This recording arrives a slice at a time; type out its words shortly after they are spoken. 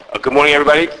Good morning,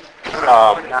 everybody. We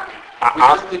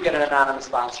usually get an anonymous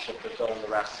sponsorship to fill in the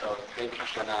rest, so maybe you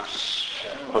should announce.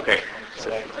 Okay.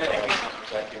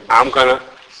 I'm gonna,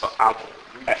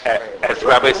 as the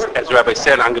rabbi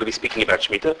said, I'm gonna be speaking about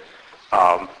Shemitah.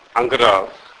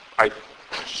 I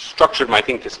structured my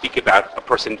thing to speak about a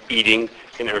person eating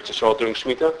in Eretz Yisrael during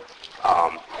Shemitah.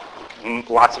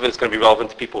 Lots of it is going to be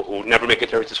relevant to people who never make it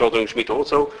to Eretz Yisrael during Shemitah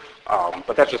also,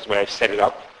 but that's just the way I set it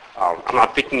up. I'm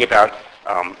not thinking about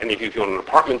any of you if you own an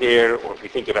apartment there, or if you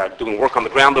think about doing work on the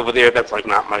ground over there. That's like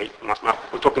not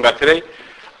what we're talking about today.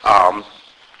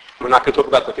 We're not going to talk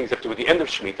about the things that do at the end of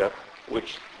Shemitah,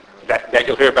 which that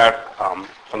you'll hear about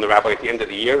from the rabbi at the end of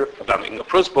the year, about making a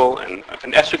prosbul and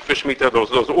an esrog for Shemitah.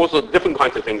 Those are also different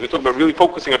kinds of things. We're talking about really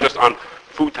focusing on just on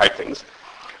food type things.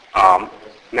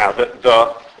 Now,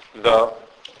 the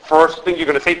first thing you're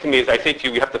going to say to me is, I say to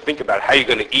you, you have to think about how you're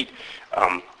going to eat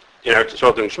in Eretz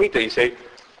Yisrael during Shemitah. You say,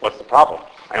 what's the problem?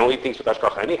 I only eat things with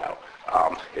hashgacha anyhow.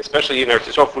 Especially in Eretz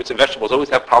Yisrael, fruits and vegetables always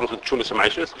have problems with trumas and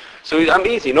maishus. So I'm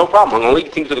easy, no problem. I'm only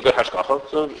eating things with a good hashgacha.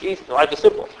 So easy, life is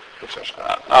simple.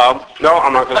 No,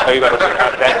 I'm not going to tell you about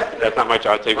that. That's not my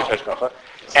job to tell you about hashgacha.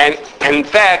 And in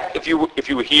fact, if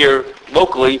you were here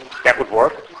locally, that would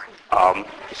work.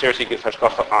 Seriously gives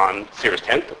hashgacha on Sears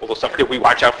 10th. Although some we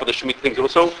watch out for the Shemitah things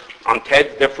also. On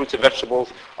TED, their fruits and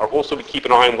vegetables are also, we keep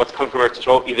an eye on what's coming from Eretz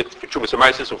Yisrael, either for trumas or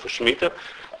maishus or for Shemitah.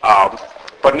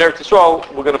 But in Eretz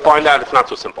Yisrael, we're going to find out it's not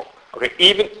so simple. Okay,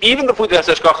 even the food that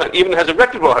has hashgacha, and even has a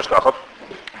reputable hashgacha,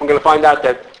 we're going to find out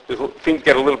that things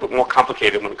get a little bit more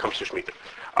complicated when it comes to Shemitah.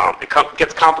 It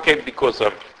gets complicated because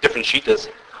of different shitas.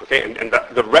 Okay, and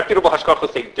the reputable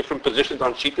hashgachas take different positions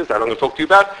on shitas that I'm going to talk to you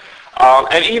about.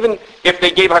 And even if they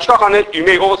gave hashgacha on it, you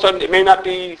may all of a sudden, it may not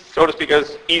be, so to speak,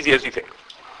 as easy as you think.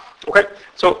 Okay,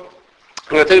 so I'm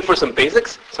going to tell you first some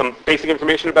basics, some basic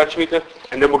information about Shemitah,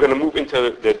 and then we're going to move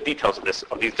into the details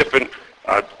of these different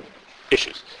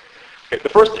issues. Okay, the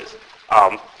first is,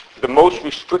 the most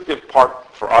restrictive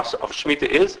part for us of Shemitah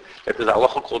is that there's a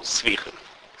halacha called tzvichen.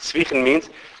 Tzvichen means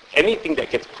anything that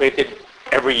gets planted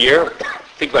every year.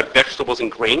 Think about vegetables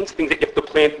and grains, things that you have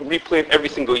to replant every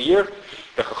single year.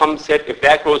 The Chacham said if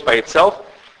that grows by itself,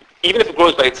 even if it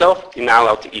grows by itself, you're not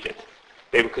allowed to eat it.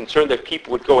 They were concerned that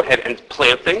people would go ahead and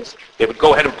plant things. They would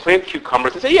go ahead and plant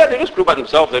cucumbers and say, yeah, they just grew by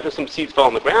themselves. They're just some seeds fell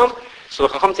on the ground. So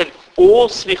the Chacham said all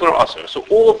tzvichen are asur. So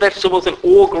all vegetables and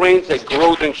all grains that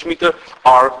grow during Shemitah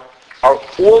are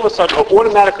all of a sudden, are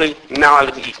automatically not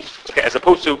allowed to be eaten. Okay, as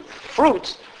opposed to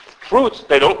fruits,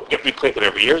 they don't get replanted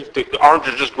every year. The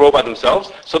oranges just grow by themselves.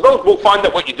 So those, we'll find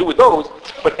out what you do with those.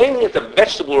 But anything that's a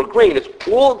vegetable or grain, it's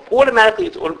all automatically,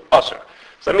 it's usher.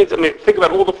 So that means, think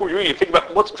about all the food you eat. Think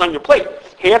about what's on your plate.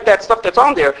 Half that stuff that's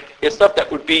on there is stuff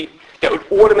that would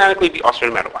automatically be usher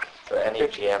no matter what. So any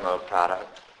GMO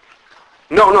product?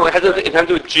 No, it has to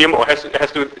do with GMO. It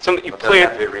has to do with something you plant.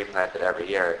 It has to be replanted every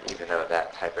year, even though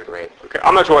that type of grain. Okay,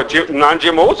 I'm not sure what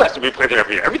non-GMO also has to be replanted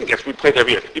every year. Everything gets replanted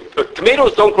every year.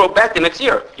 Tomatoes don't grow back the next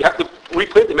year. You have to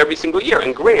replant them every single year.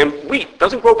 And wheat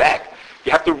doesn't grow back.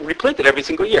 You have to replant it every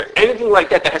single year. Anything like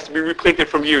that has to be replanted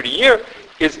from year to year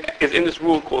is in this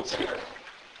rule called tzvichen.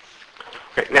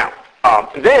 Okay, now,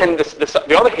 then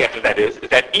the other half of that is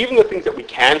that even the things that we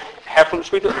can have from the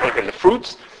Shemitah, like in the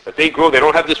fruits that they grow, they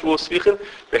don't have this rule of tzvichen.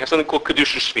 They have something called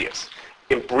kedusha shvius.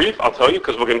 In brief, I'll tell you,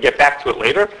 because we're going to get back to it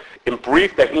later. In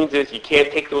brief, that means is you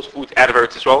can't take those foods out of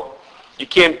Eretz Yisrael. You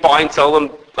can't buy and sell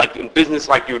them like in business,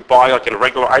 like you would buy like in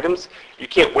regular items. You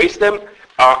can't waste them,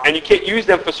 and you can't use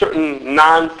them for certain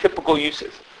non-typical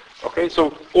uses. Okay,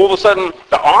 so all of a sudden,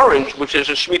 the orange, which is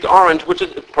a Shemitah orange, which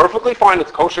is perfectly fine, it's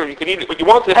kosher, you can eat it, but you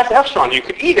want it has to have strong, you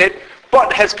can eat it,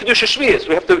 but it has kedusha shvius.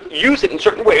 We have to use it in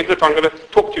certain ways, which I'm going to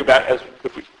talk to you about, as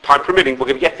if time permitting, we're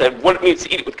going to get to what it means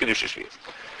to eat it with kedusha shvius.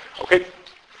 Okay,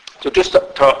 so just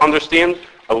to understand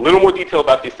a little more detail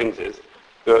about these things is,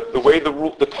 the way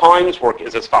the times work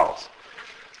is as follows.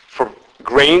 For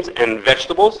grains and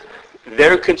vegetables,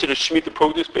 they're considered Shemitah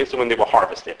produce based on when they were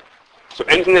harvested. So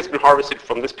anything that's been harvested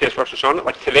from this past Rosh Hashanah,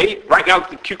 like today, right now,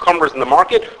 the cucumbers in the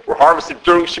market were harvested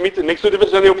during Shemitah. It makes no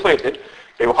difference when they were planted.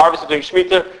 They were harvested during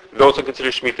Shemitah. Those are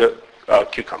considered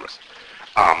Shemitah cucumbers.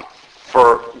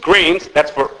 For grains,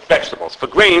 that's for vegetables. For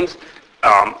grains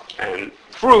and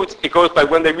fruits, it goes by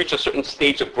when they reach a certain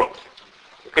stage of growth.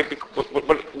 Okay,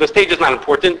 but the stage is not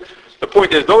important. The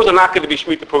point is, those are not going to be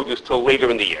Shemitah produce till later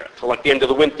in the year, till like the end of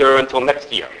the winter, until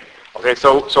next year. Okay,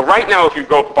 so right now, if you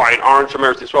go buy an orange from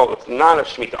Eretz Yisrael, it's not a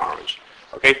Shemitah orange.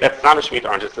 Okay, that's not a Shemitah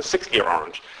orange. It's a 6-year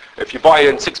orange. If you buy it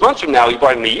in 6 months from now, you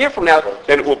buy it in a year from now,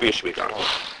 then it will be a Shemitah orange.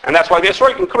 And that's why the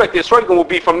Esrogim, correct, the Esrogim will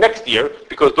be from next year,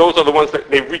 because those are the ones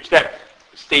that they reach that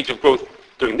stage of growth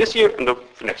during this year and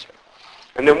for next year.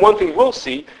 And then one thing we'll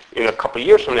see in a couple of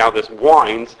years from now, there's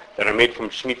wines that are made from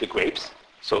Shemitah grapes.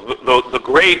 So the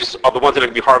grapes are the ones that are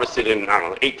going to be harvested in,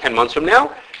 8, 10 months from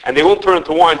now. And they won't turn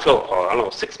into wine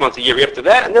until, 6 months, a year after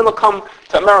that. And then they'll come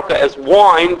to America as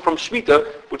wine from Shemitah,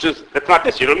 that's not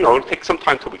this year. It'll take some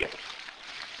time till we get it.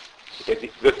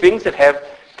 Okay, the things that have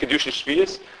Kedusha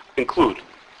Shvius include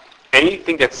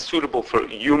anything that's suitable for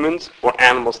humans or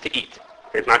animals to eat.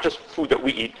 It's not just food that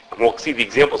we eat, and we'll see the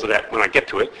examples of that when I get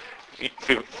to it.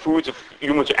 Foods of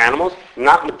humans or animals,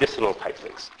 not medicinal type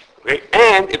things. Okay?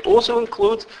 And it also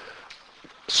includes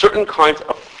certain kinds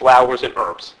of flowers and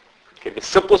herbs. Okay? The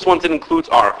simplest ones it includes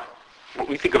are what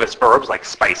we think of as herbs, like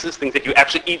spices, things that you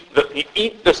actually eat. You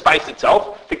eat the spice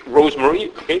itself. Think rosemary.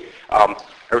 Okay?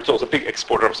 Eretz Yisrael is a big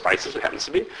exporter of spices, it happens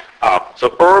to be.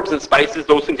 So herbs and spices,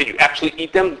 those things that you actually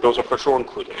eat them, those are for sure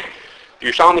included. The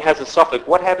Yerushalmi has a suffix.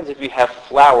 What happens if you have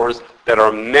flowers that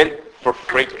are meant for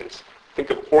fragrance?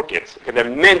 Think of orchids. Okay, they're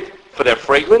meant for their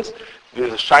fragrance.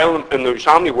 There's a shiloh in the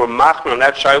Yerushalmi where machmer on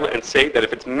that shiloh and say that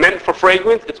if it's meant for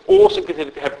fragrance, it's also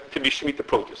considered to be Shemitah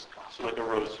produce. So like a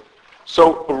rose.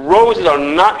 So roses are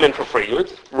not meant for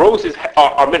fragrance. Roses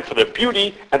are meant for their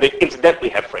beauty, and they incidentally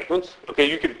have fragrance.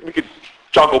 Okay, we could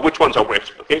juggle which ones are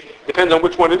which. Okay, depends on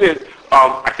which one it is.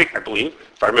 I believe,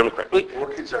 if I remember correctly.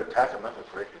 Orchids are tachometric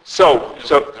fragrance. So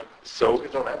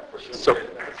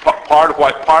part of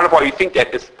why you think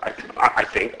that is, I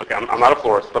think, okay, I'm not a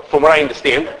florist, but from what I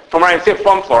understand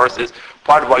from florists is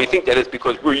part of why you think that is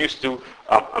because we're used to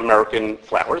American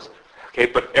flowers. Okay,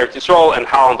 but Eretz Yisrael and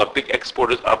Holland are big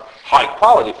exporters of high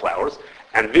quality flowers,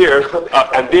 and there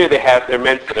they're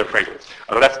meant for their fragrance.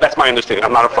 That's my understanding.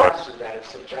 I'm not a florist. Is that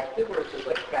subjective or is it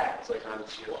like facts, like on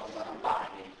botany?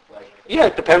 Yeah,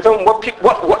 it depends on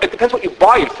it depends what you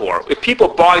buy it for. If people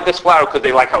buy this flower because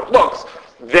they like how it looks,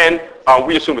 then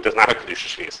we assume it does not have Kedusha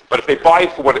Shvius. But if they buy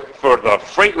it for the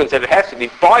fragrance that it has to, they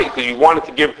buy it because you want it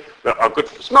to give a good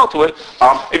smell to it.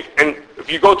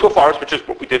 If you go to a florist, which is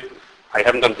what we did, I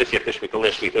haven't done this yet, this week, the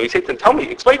last week. They say, then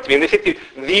explain to me. And they say to you,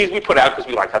 these we put out because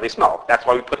we like how they smell. That's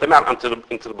why we put them out into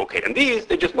the bouquet. And these,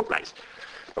 they just look nice.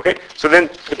 Okay? So then,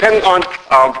 depending on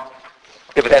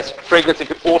if it has fragrance, it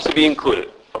could also be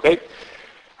included. Okay?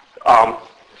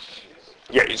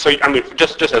 So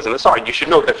just as an aside, you should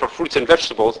know that for fruits and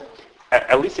vegetables,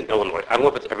 at least in Illinois, I don't know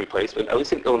if it's every place, but at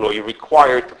least in Illinois, you're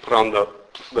required to put on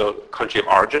the country of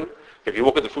origin. If you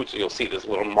look at the fruits, you'll see there's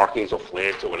little markings or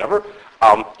flags or whatever.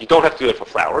 You don't have to do that for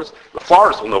flowers. The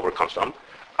florist will know where it comes from.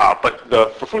 But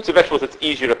for fruits and vegetables, it's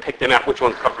easier to pick them out which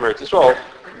ones come from Eretz Yisrael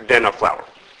than a flower.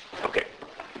 Okay.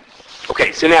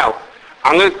 Okay, so now,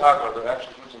 I'm going to... Are there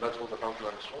actually fruits and vegetables that come from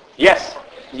Eretz Yisrael?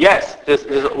 Yes. There's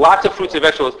lots of fruits and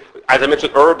vegetables. As I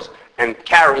mentioned, herbs and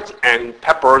carrots and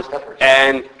peppers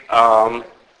and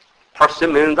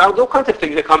persimmons, all kinds of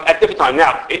things that come at different times.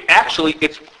 Now,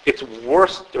 it's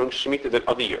worse during Shemitah than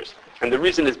other years. And the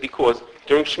reason is because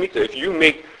during Shemitah, if you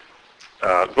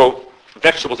grow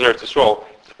vegetables in Eretz Yisrael,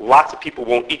 lots of people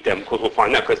won't eat them because we'll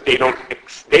find out because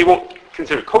they won't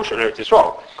consider it kosher in Eretz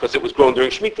Yisrael because it was grown during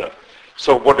Shemitah.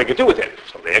 So what are they going to do with it?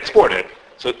 So they export it.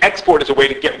 So export is a way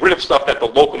to get rid of stuff that the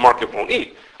local market won't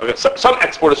eat. Okay, some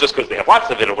export is just because they have lots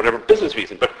of it or whatever business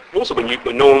reason. But also when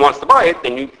no one wants to buy it,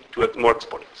 then you do have more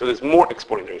exporting. So there's more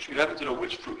exporting during Shemitah. Do you happen to know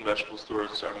which fruit and vegetable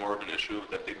stores are more of an issue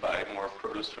that they buy more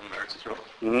produce from Eretz Yisrael?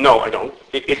 No, I don't.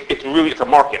 It's a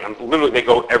market. Literally, they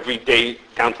go every day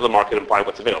down to the market and buy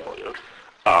what's available.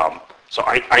 So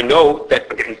I know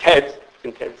that again, in TEDs,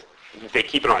 they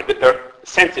keep an eye. They're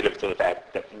sensitive to the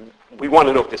fact that we want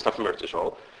to know if there's stuff from Eretz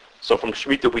Yisrael. So from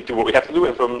Shemitah, we do what we have to do,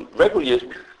 and from regular years,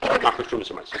 not for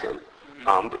Shumas or Meister.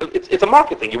 It's a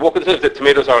market thing. You walk into the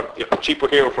tomatoes are cheaper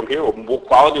here or from here, or more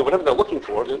quality, or whatever they're looking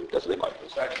for, then that's what they buy.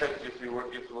 So actually, if you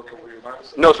look at where you're buying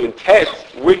stuff. No, so in TED,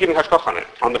 we're giving hashkach on it,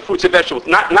 on the fruits and vegetables,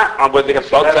 not on whether they have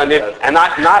bugs on it, and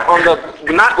not on the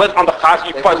chaz.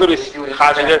 You quite literally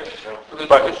chaz in there.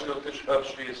 But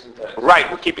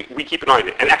right, we keep an eye on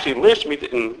it. And actually, last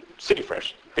Shemitah in City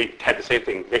Fresh, they had the same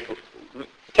thing.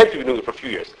 10 people doing it for a few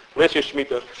years. Last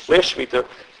Shemitah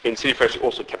in City Fresh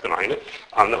also kept an eye on it.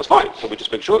 That was fine. So we just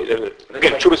make sure. Again,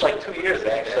 it's like 2 years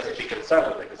actually to be concerned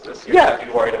with it. Because this year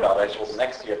you're worried about vegetables,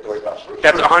 next year you're worried about fruit.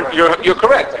 That's you're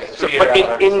correct. So, but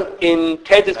in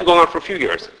TED it's been going on for a few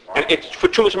years, and it's for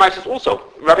Chumash Meises also.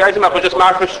 Rabbi Eisenbach was just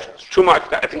marked for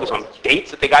Chumash. I think it was on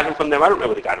dates that they got him from them. I don't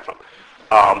remember where they got it from.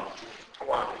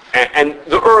 And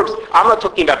the herbs, I'm not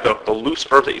talking about the loose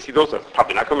herbs that you see. Those are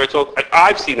probably not commercial.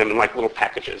 I've seen them in like little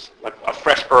packages, like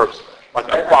fresh herbs,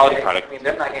 like a quality product. I mean,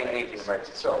 they're not getting anything from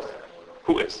Eretz Yisrael.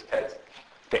 Who is? Ted.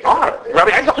 They are.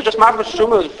 Rabbi Eichelch is just mafresh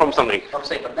truma from something. I'm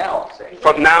saying, but now I'm saying.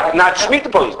 From now, not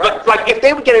Shemitah produce. But like if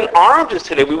they were getting oranges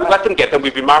today, we would let them get them.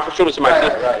 We'd be mafresh truma to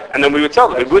myself, and then we would sell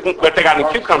them. We wouldn't. But they got any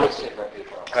cucumbers.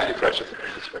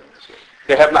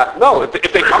 They have not. No, if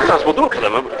they come to us, we'll do it for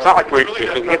them. It's not like we're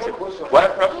against it.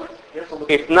 What?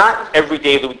 It's not every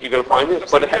day that you're going to find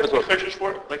it, but it happens. Pictures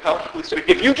for it? Like how quickly speaking?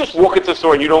 If you just walk into the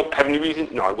store and you don't have any reason,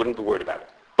 no, I wouldn't be worried about it.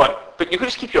 But you could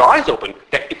just keep your eyes open.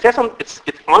 It says it's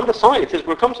on the sign. It says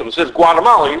where it comes from. It says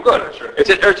Guatemala. You're good. Sure. It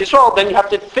says Eretz Yisrael. Then you have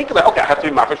to think about. Okay, I have to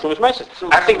be mafresh from his message.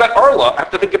 I have to think about Arla. I have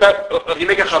to think about. You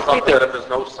make a chazal that if there's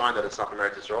no sign that it's not from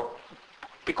Eretz Yisrael.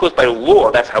 Because by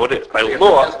law, that's how it is. By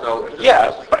law,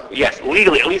 yes,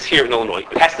 legally, at least here in Illinois,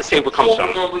 it has to say what comes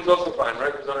from. Jewels is also fine,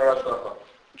 right? It's under Hashgacha.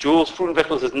 Jewels, fruit, and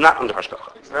vegetables is not under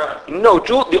hashgacha. It's not. No,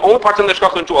 the only parts under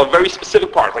hashgacha in jewel are very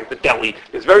specific parts, like the deli.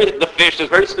 The fish. There's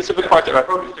very specific parts that are.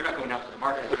 Produce, they're not going out to the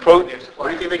market. The produce. Where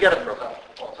do you think they get it from?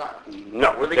 All the time.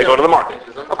 No, they go to the market.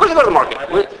 Of course they go to the market.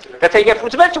 That's how you get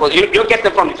fruits and vegetables. You don't get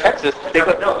them from Texas. They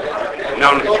go.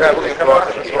 No. Traveling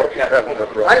across the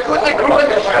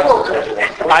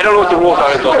I don't know what the rules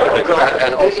are.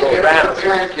 And also bands.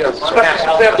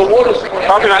 They have the waters.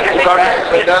 Probably not. They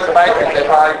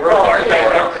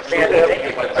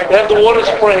have the water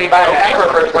spraying.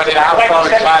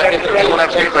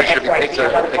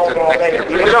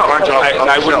 No,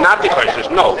 I would not be precious.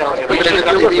 No.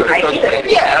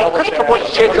 Yeah,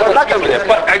 because I'm not going to be there,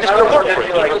 but I just don't work for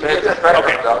it. Okay.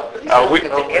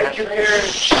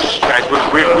 Guys,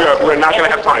 we're not going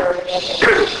to have time.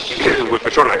 We're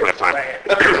for sure not going to have time.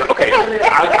 Okay,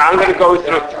 I'm going to go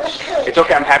through. It's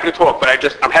okay. I'm happy to talk, but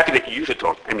I'm happy that you should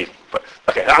talk.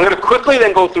 Okay. I'm going to quickly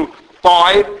then go through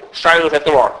 5 shilos that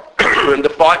there are, and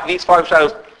these 5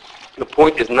 shilos. The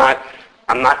point is not.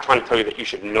 I'm not trying to tell you that you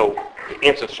should know the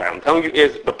answer to the shiloh. I'm telling you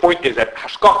the point is that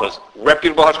hashgachas,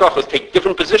 reputable hashgachas, take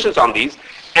different positions on these,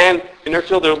 and in their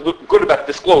field they're good about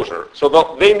disclosure. So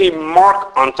they may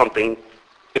mark on something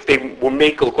if they were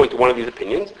makel according to one of these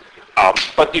opinions,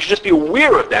 but you should just be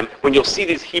aware of them when you'll see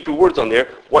these Hebrew words on there,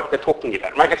 what they're talking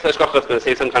about. My next hashgacha is going to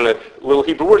say some kind of little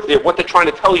Hebrew words there, what they're trying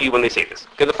to tell you when they say this.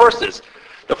 Okay, the first is,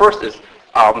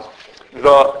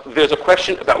 there's a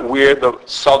question about where the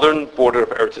southern border of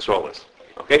Eretz Yisrael is.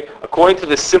 Okay? According to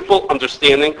this simple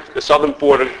understanding, the southern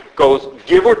border goes,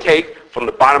 give or take, from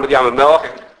the bottom of the Yam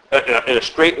HaMelech in a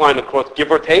straight line across,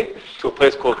 give or take, to a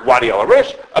place called Wadi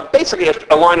al-Arish, basically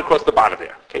a line across the bottom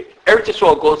there. Okay? Eretz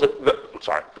Yisrael goes, the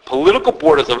political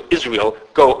borders of Israel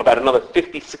go about another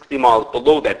 50, 60 miles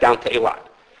below that down to Eilat.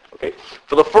 Okay?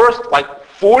 For the first,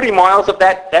 40 miles of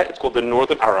that it's called the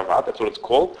Northern Arava, that's what it's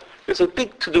called. There's a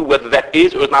big to-do whether that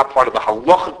is or is not part of the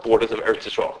halachic borders of Eretz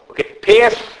Yisrael. Okay?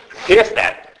 Past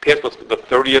what's the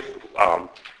 30th of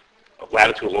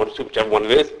latitude or longitude, whichever one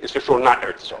it is for sure not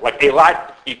Eretz Yisrael. Like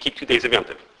Eilat, you keep 2 days of Yom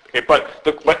Tov. Okay, but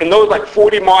in those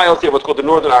 40 miles there, what's called the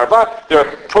Northern Arava, there are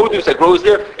produce that grows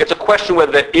there. It's a question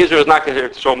whether that is or is not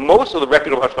considered Eretz Yisrael. Most of the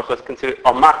reputable hashgachas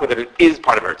are machmir that it is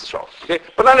part of Eretz Yisrael. Okay,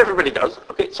 but not everybody does.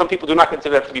 Okay, some people do not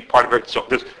consider that to be part of Eretz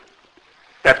Yisrael.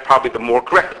 That's probably the more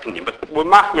correct opinion, but we're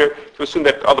machmir to assume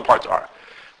that other parts are.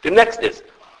 The next is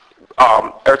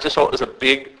Eretz Yisrael is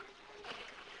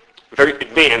very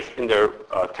advanced in their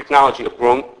technology of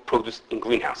growing produce in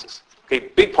greenhouses. Okay,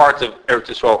 big parts of Eretz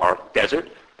Yisrael are desert.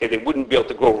 Okay, they wouldn't be able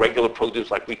to grow regular produce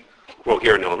like we grow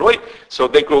here in Illinois, so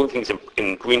they grow things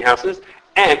in greenhouses.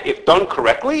 And if done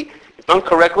correctly,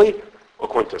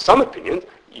 according to some opinions,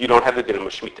 you don't have the din of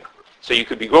Shemitah. So you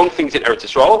could be growing things in Eretz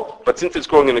Yisrael, but since it's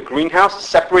growing in a greenhouse,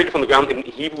 separated from the ground, in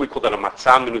Hebrew we call that a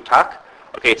matzah minutak.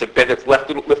 Okay, it's a bed that's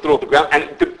lifted off the ground, and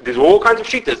there's all kinds of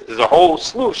shittas. There's a whole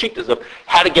slew of shittas of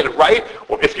how to get it right,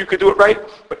 or if you could do it right.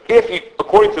 But there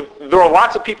are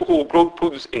lots of people who will grow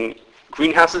produce in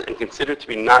greenhouses and consider it to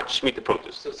be not Shemitah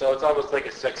produce. So it's almost like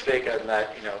a sex fake, and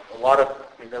that a lot of,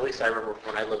 at least I remember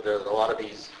when I lived there, a lot of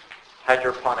these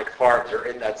hydroponic farms are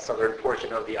in that southern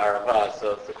portion of the Arava.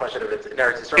 So it's the question of it's in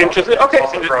Eretz Yisrael. Interesting. Okay.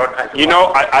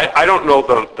 I don't know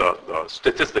the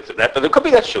statistics of that, but there could be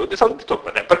that's true. There's something to talk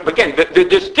about that. But again,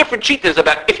 there's different cheetahs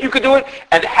about if you could do it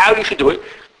and how you should do it.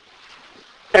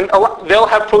 And they'll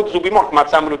have produce will be marked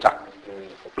matzah minutak.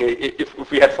 If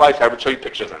we had slides, I would show you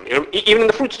pictures of them. Even in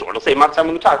the fruit store, it'll say matzah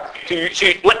minutak to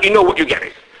let you know what you're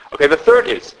getting. Okay. The third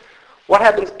is, what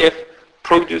happens if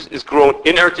produce is grown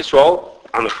in Eretz Yisrael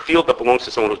on a field that belongs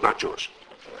to someone who's not Jewish?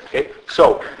 Okay,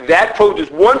 so that produce,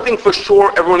 one thing for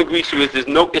sure everyone agrees to is there's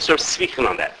no isser svichen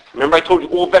on that. Remember I told you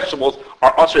all vegetables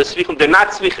are usher svichen, they're not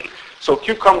svichen. So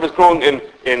cucumbers grown in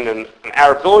an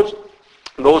Arab village,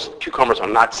 those cucumbers are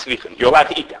not svichen. You're allowed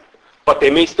to eat them. But they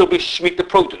may still be shemitah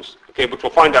produce, okay, which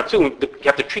we'll find out soon. You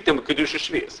have to treat them with kedusha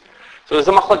shvius. So there's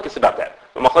a machlokes about that.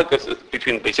 The machlokes is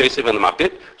between the Beis Yosef and the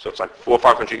Mabdit, so it's like 400 or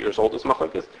 500 years old, this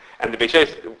machlokes. And the Beis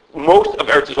Yosef, most of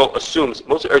Eretz Yisrael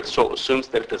assumes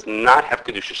that it does not have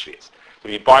Kedusha Shvius. So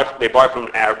they buy from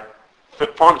an Arab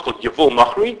farm, it's called Yavul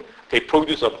Machri, okay,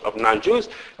 produce of non-Jews.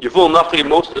 Yavul Machri,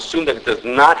 most assume that it does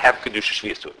not have Kedusha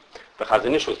Shvius to it. The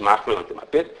Chazon Ish was Machri like the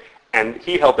Mabdit, and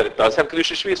he held that it does have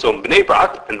Kedusha Shvius, so Bnei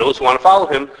Brak, and those who want to follow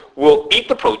him, will eat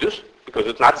the produce, because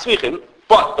it's not Tzvichim,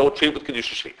 but they'll treat it with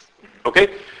Kedusha Shvius.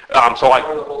 Okay? So like,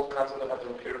 Where the whole concept of Heter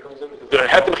Mechira comes in? the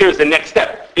Heter Mechira is the next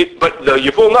step. But the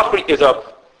Yavul Machri is a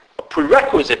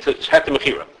prerequisite to Heter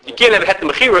Mechira. You can't have Heter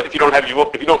Mechira if you don't have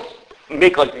Yavul, if you don't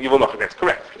make like the Yavul Machri. That's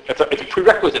correct. It's a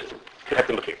prerequisite to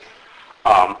Heter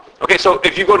Mechira. Okay, so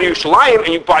if you go to Yerushalayim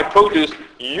and you buy produce,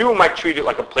 you might treat it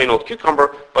like a plain old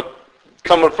cucumber, but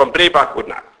someone from Bnei Brak would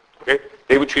not. Okay?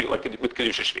 They would treat it like with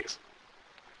Kedusha Shvius.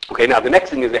 Okay, now the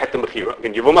next thing is the Heter Mechira.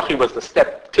 Again, Yavul Machri was the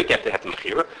step to get the Heter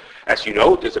Mechira. As you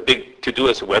know, there's a big to-do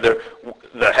as to whether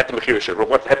the Heter Mechira should work.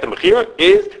 What the Heter Mechira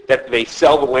is that they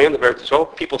sell the land of Eretz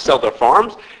Yisrael, people sell their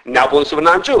farms, now belongs to a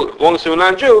non-Jew. If it belongs to a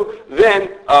non-Jew, then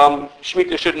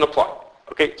Shemitah shouldn't apply.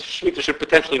 Okay, Shemitah should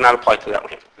potentially not apply to that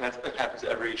land. And that happens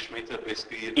every Shemitah,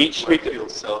 basically. Each when Shemitah.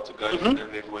 fields sell to guys and then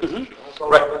they go into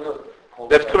Right.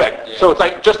 That's correct. So it's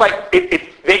like, just like,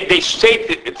 they say,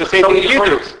 it's the same thing that you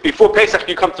do. Before Pesach,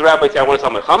 you come to the rabbi and say, I want to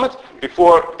sell my chametz.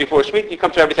 Before Shemitah, you come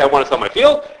to the rabbi and say, I want to sell my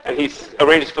field. And he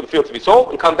arranges for the field to be sold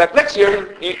and come back next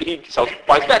year, he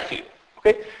buys back to you.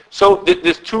 Okay? So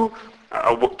there's two,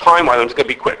 time-wise, I'm just going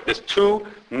to be quick. There's two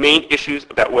main issues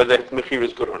about whether the mechira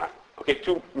is good or not. Okay?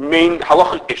 Two main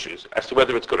halachic issues as to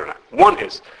whether it's good or not. One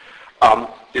is,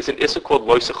 there's an issue called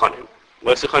loy sechanim.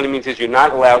 Lo Sechani means is you're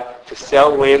not allowed to sell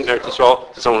land in Eretz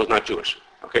Yisrael to someone who's not Jewish.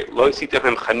 Okay? Lo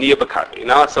Yisitechem Chaniya B'Karka. You're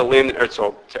not allowed to sell land in Eretz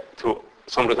Yisrael to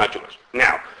someone who's not Jewish.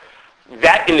 Now,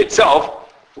 that in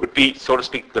itself would be, so to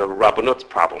speak, the Rabbanut's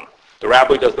problem. The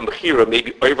rabbi does the Mechira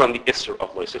maybe over on the Isser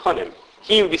of Lo Sechanim.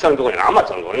 He would be selling the land. I'm not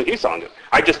selling the land. He's selling it.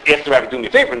 I just asked the rabbi to do me a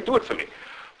favor and do it for me.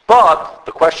 But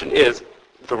the question is,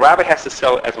 the rabbi has to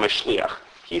sell it as my shliach.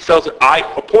 He sells it, I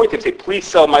appoint him, say, please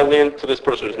sell my land to this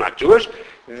person who's not Jewish.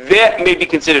 That may be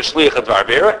considered shliach advar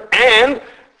vera, and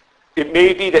it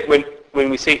may be that when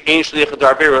we say ein shliach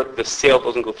advar vera, the sale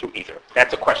doesn't go through either.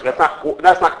 That's a question. That's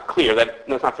not clear. That's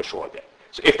not for sure yet.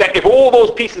 So if all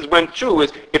those pieces went true,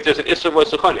 is if there's an isser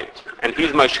v'sechanim, and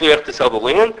he's my shliach to sell the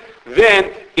land,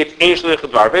 then it's ein shliach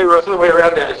advar vera. So the way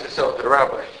around that is to sell it to the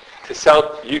rabbi. To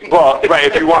sell, right?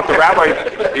 If you want the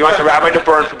rabbi to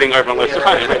burn for being over on Lo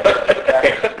Sechanim.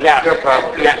 Okay. Now,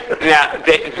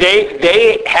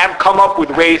 they have come up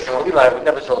with ways. Well, Eli would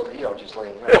never sell it to just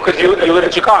laying around. Because you live in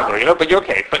Chicago, but you're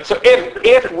okay. But so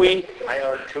if we, I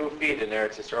own 2 feet in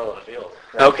Eretz Yisrael in a field.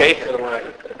 okay.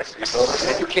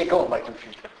 You can't go in my 2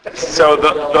 feet. So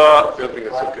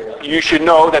you should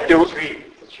know that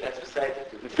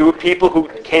there were people who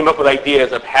came up with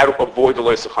ideas of how to avoid the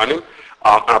Lo Sechanim.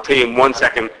 And I'll tell you in 1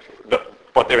 second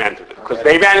what they ran into. Because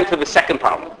they ran into the second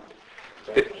problem.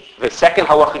 The second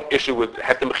halachic issue with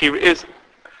Heter Mechira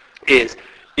is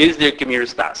there Gemir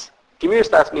Stas? Gemir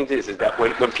Stas means is that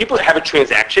when people have a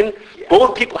transaction,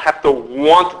 both people have to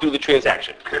want to do the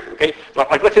transaction. Okay?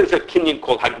 Like let's say there's a kinyan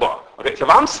called Hagbah. Okay, so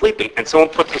if I'm sleeping and someone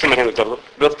puts my hand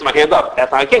up,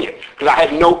 that's not a kinyan. Because I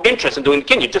had no interest in doing the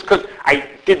kinyan. Just because I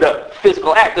did the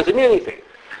physical act doesn't mean anything.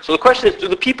 So the question is, do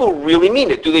the people really mean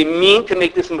it? Do they mean to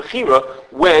make this mechira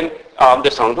when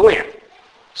they're selling the land?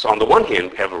 So on the one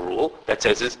hand, we have a rule that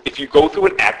says is if you go through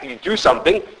an act, you do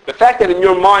something, the fact that in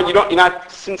your mind you're not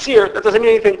sincere, that doesn't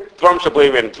mean anything.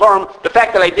 The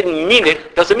fact that I didn't mean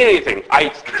it doesn't mean anything.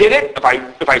 I did it.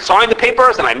 If I signed the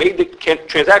papers and I made the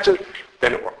transaction,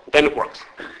 then it works.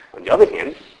 On the other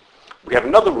hand, we have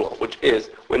another rule, which is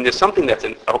when there's something that's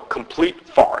a complete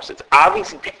farce, it's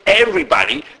obvious to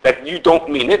everybody that you don't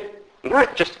mean it,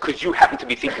 not just because you happen to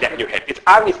be thinking that in your head. It's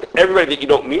obvious to everybody that you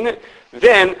don't mean it,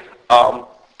 then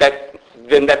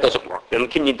that doesn't work. Then the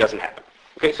kinyan doesn't happen.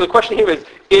 Okay, so the question here is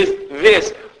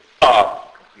this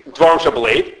dvarim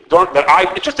shabalev,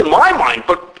 that it's just in my mind,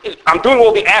 but I'm doing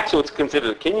all the acts, so it's considered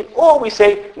a kinyan, or we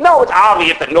say, no, it's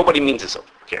obvious that nobody means it so.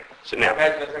 Okay, so now.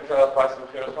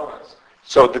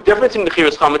 So the difference in the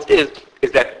Mechiras Chametz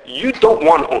is that you don't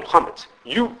want to own Chametz.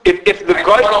 If the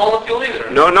guy don't want to own a field either.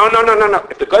 No.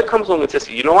 If the guy comes along and says,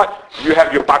 you know what, you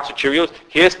have your box of Cheerios,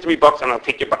 here's $3 and I'll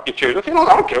take your Cheerios. Okay, no,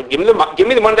 I don't care. Give me the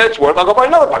money that it's worth, I'll go buy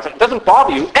another box. It doesn't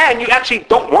bother you, and you actually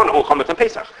don't want to own Chametz on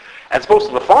Pesach. As opposed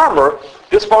to the farmer,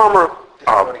 this farmer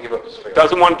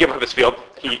doesn't want to give up his field.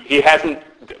 He hasn't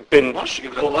been... He wants to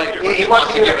give it up. No. He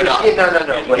wants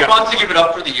to give it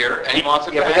up for the year, and he wants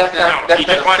to He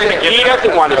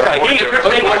doesn't want to sell.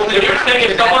 You're saying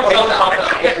if someone sells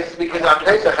something... because on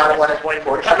Pesach I don't want it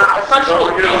 24. That's not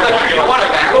true. You don't want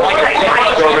it back.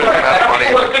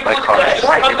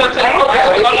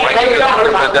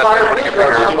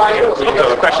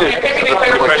 The question is,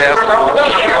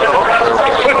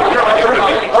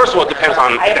 first of all, it depends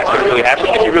on if that's what really happens.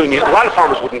 If you really need, a lot of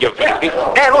farmers wouldn't give it.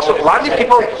 And also, a lot of these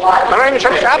people are not even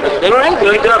trying to shop it. They don't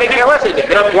really, they don't care less. They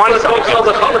don't want to sell it.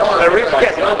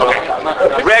 Yes, okay.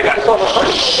 Rega.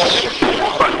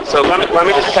 So let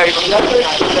me just tell you.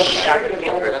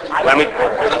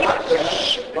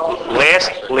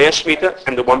 Last Shemitah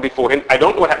and the one before him, I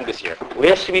don't know what happened this year.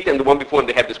 Last Shemitah and the one before him,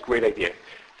 they had this great idea.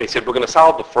 They said, we're going to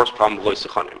solve the first problem of Lo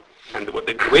Sechanim. And the way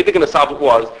they're going to solve it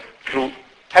was through,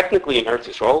 technically in Eretz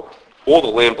Yisrael, all the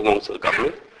land belongs to the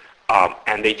government,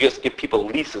 and they just give people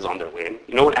leases on their land.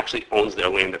 No one actually owns their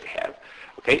land that they have.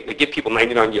 Okay, they give people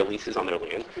 99-year leases on their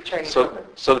land.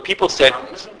 So the people said,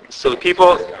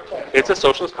 it's a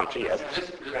socialist country, yes. Is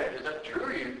that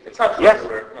true? It's not true Yes.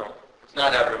 everywhere. No, it's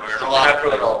not everywhere. It's not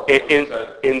true at all. In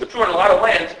It's true in a lot of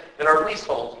lands that are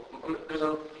leaseholds. There's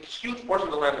a huge portion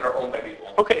of the land that are owned by people.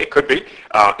 Okay, it could be.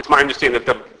 It's my understanding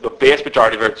that the vast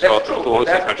majority of Eretz Yisrael That's true. belongs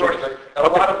to the That's country. majority. A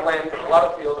lot of land, a lot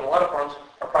of fields, and a lot of farms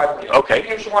are privately owned. Okay.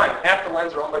 Even in Shalim, half the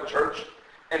lands are owned by the church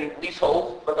and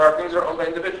leaseholds, but there are things that are owned by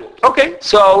individuals. Okay,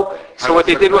 so what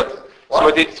they did was,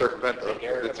 Circumvent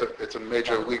it. It's a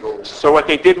major legal so what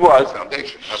they did was,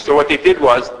 foundation.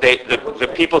 the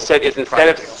people said is instead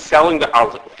of selling our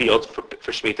fields for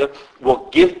Shemitah, we'll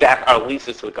give back our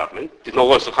leases to the government. There's no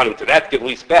law according to that, give the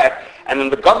lease back, and then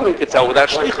the government could sell without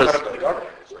shlichus.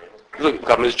 The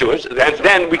government is Jewish.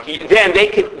 Then they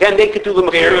could do the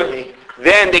mechira.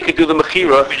 Then they could do the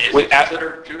mechira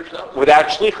without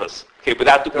shlichus. Okay,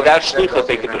 without shlichus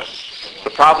they could do it. The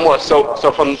problem was so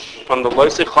from the Lo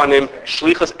Sechanim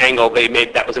shlichus angle they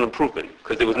made that was an improvement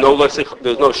because there was no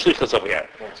shlichus over here.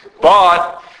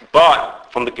 But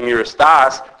from the Gemara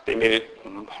Stas they made it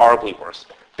horribly worse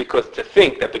because to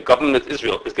think that the government of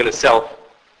Israel is going to sell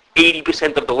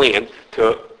 80% of the land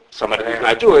to somebody who's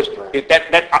not Jewish,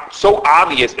 that's so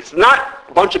obvious. It's not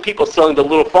a bunch of people selling the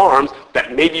little farms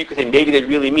that maybe you could say maybe they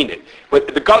really mean it.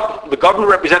 But the government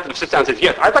representative sits down and says,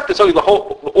 yes, I'd like to sell you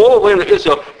all the land of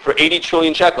Israel for 80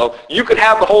 trillion shekel. You can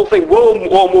have the whole thing. We'll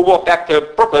move off back to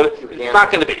Brooklyn. It's not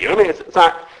going to be. You know what I mean? It's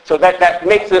not. So that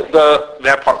makes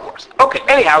that part worse. Okay.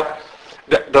 Anyhow,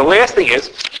 the last thing is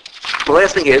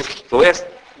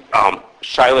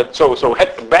Shiloh. So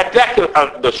back to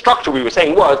the structure we were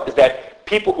saying is that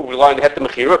people who rely on the Heter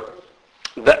Mechira,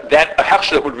 that a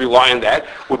hechsher that would rely on that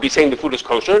would be saying the food is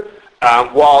kosher.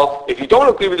 While if you don't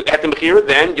agree with Heter Mechira,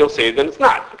 then you'll say then it's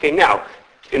not. Okay, now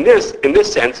in this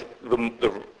sense, the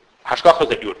hashgachas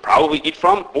that you would probably eat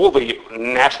from, all the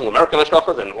national American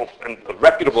hashgachas and the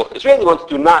reputable Israeli ones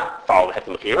do not follow the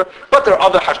Heter Mechira, but there are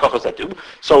other hashgachas that do.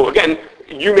 So again,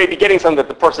 you may be getting something that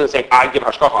the person is saying, I give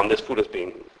hashgacha on this food as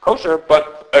being kosher,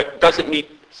 but it doesn't meet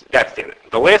that standard.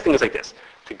 The last thing is like this.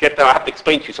 To get that, I have to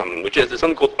explain to you something, which is there's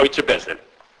something called Oitzer Bezdin.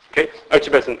 Okay?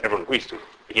 Oitzer Bezdin, everyone agrees to.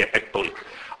 Yeah, I believe.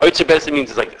 Oitzer Bezdin means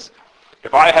it's like this.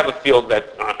 If I have a field and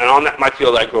on my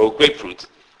field I grow grapefruits,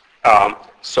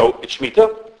 so it's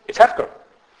Shemitah, it's Hefker.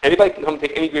 Anybody can come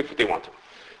take any grapefruit they want to.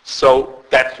 So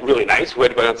that's really nice.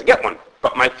 Everybody wants to get one.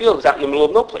 But my field is out in the middle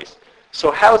of no place.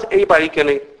 So how is anybody going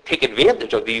to take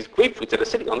advantage of these grapefruits that are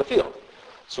sitting on the field?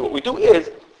 So what we do is,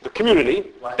 the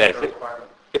community,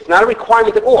 it's not a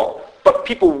requirement at all. But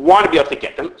people want to be able to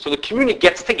get them, so the community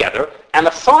gets together and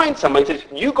assigns somebody and says,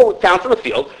 you go down to the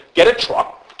field, get a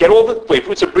truck, get all the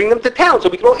grapefruits and bring them to town so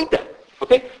we can all eat them.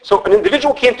 Okay? So an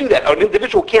individual can't do that. An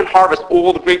individual can't harvest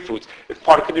all the grapefruits as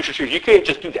part of Kedusha Shir. You can't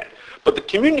just do that. But the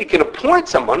community can appoint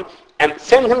someone and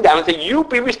send him down and say, you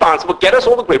be responsible, get us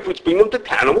all the grapefruits, bring them to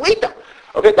town and we'll eat them.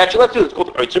 Okay? That's what you have to do. It's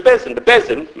called Oitzer Bezdin. The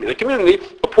Bezdin, the community,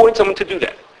 appoints someone to do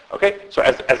that. Okay? So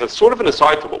as a sort of an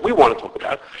aside to what we want to talk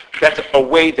about, that's a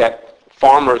way that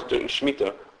farmers doing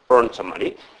Shemitah earn some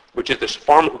money, which is the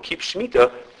farmer who keeps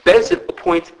Shemitah, Bezdin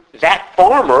appoints that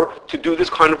farmer to do this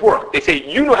kind of work. They say,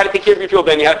 you know how to take care of your field,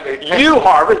 then you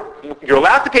harvest, you're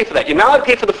allowed to pay for that. You're not allowed to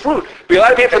pay for the fruit, but you're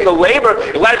allowed to pay for the labor,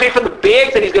 you're allowed to pay for the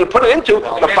bags that he's going to put it into,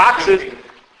 the boxes.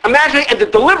 Imagine, and the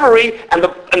delivery, and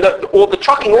all the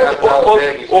trucking, all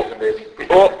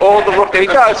the work that he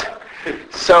does.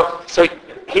 So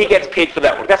he gets paid for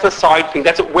that work. That's a side thing.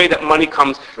 That's a way that money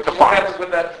comes to farmers. What happens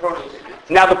with that produce?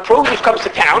 Now the produce comes to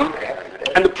town,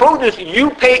 and the produce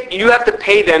you have to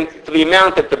pay then for the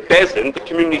amount that the Bezdin, the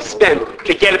community, spent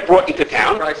to get it brought into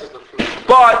town.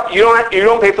 But you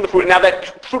don't pay for the fruit. Now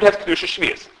that fruit has Kedusha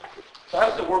Shvius. So how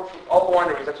does it work for all the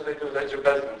wineries? That's what they do. That's your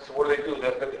Bezdin. So what do?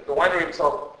 The winery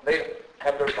itself, they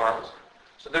have their farms.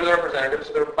 So they're the representatives.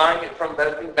 So they're buying it from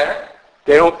Bezdin back.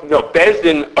 They don't, no,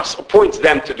 Bezdin appoints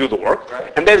them to do the work,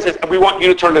 Right. and Bezdin says, we want you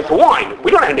to turn it into wine.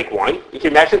 We don't know how to make wine. You can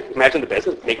imagine the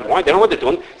Bezdin making wine. They don't know what they're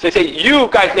doing. So they say, you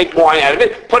guys make wine out of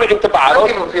it, put it into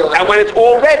bottles, People feel like and when it's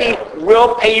all ready,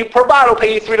 we'll pay you per bottle,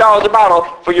 pay you $3 a bottle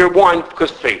for your wine,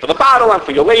 because pay for the bottle and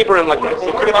for your labor and like that.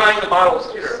 So we're buying the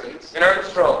bottles here in Eretz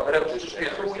Yisrael, and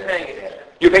who are we paying it?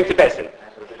 You're paying to Bezdin.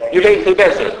 You're paying to Is the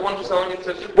Bezdin. one who's selling it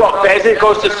to? Well, Bezdin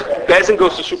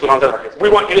goes to Superman. We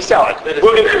want you to sell it.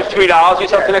 We'll give you $3. You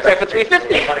sell it the next day for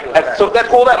 $3.50. So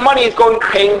that's all that money is going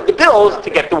paying the bills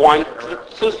to get the wine to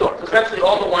the store. Essentially,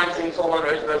 all the wines being sold on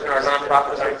Eretz Yisrael are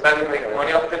non-profits, and spending making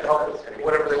money off it, help us,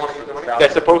 whatever they want to do with the money.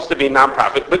 That's supposed to be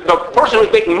non-profit. But the person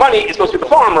who's making money is supposed to be the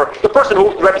farmer, the person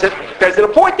who represents Bezdin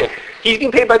appointed. He's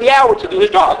being paid by the hour to do his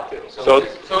job. So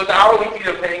So the hourly fee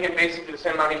they're paying him basically the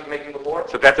same amount he was making before?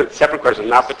 So that's a separate question,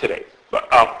 not for today.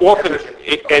 But often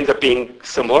it ends up being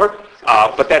similar,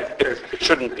 but it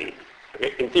shouldn't be.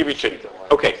 Okay? In theory, it shouldn't.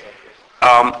 Okay.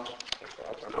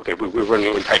 Okay, we're running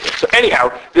over tight here. So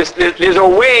anyhow, there's a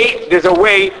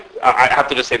way. I have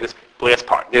to just say this last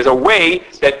part. There's a way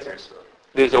that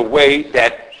there's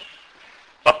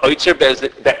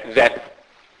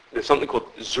something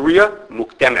called Zriya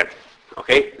Mukdemet.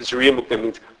 Okay, Zriya Mukdemet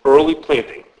means early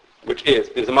planting, which there's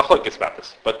a machlokes about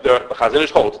this, but the Chazon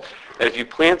Ish holds that if you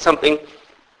plant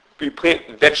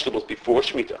vegetables before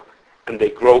Shemitah, and they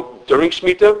grow during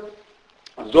Shemitah,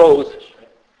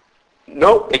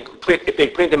 if they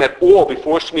plant them at all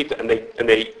before Shemitah and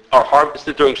they are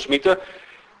harvested during Shemitah,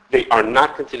 they are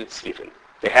not considered tzvichin.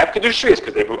 They have Kiddush Shvius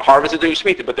because they were harvested during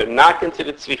Shemitah, but they're not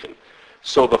considered tzvichin.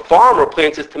 So the farmer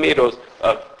plants his tomatoes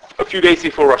a few days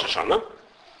before Rosh Hashanah.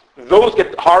 Those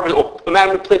get harvested, or a man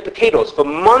would plant potatoes. For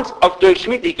months during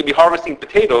Shemitah, he could be harvesting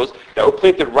potatoes that were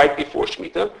planted right before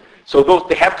Shemitah. So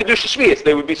they have Kedusha Shvius.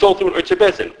 They would be sold through an Urtzer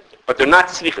Bezin. But they're not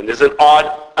tzvichin. There's an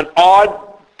odd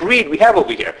breed we have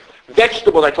over here.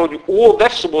 Vegetables, I told you, all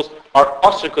vegetables are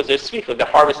usher because they're tzvichin. They're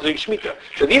harvested during Shemitah.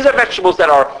 So these are vegetables that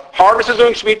are harvested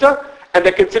during Shemitah, and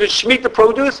they're considered Shemitah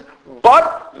produce,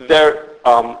 but they're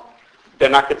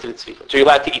not considered tzvichin. So you're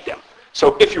allowed to eat them.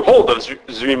 So if you hold of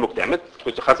Zriya Mukdemet,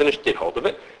 which the Chazon Ish did hold of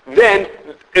it, then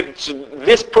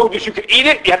this produce, you can eat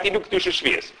it, you have to eat Kedusha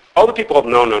Shvius. Other people hold,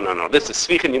 no. This is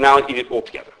tzvichin, you now eat it all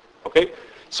together. Okay?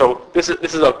 So this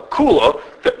is a kula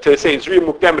to say Zriya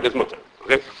Mukdemet is mutter.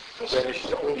 Okay? Then it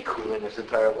should only cool in his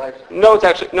entire life. No,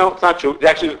 it's not true.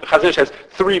 Actually, Chazon Ish has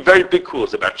 3 very big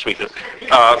kulas about Shemitah.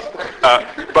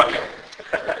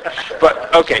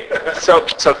 But okay. So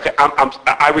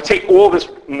I would take all this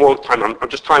more time. I'm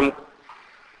just time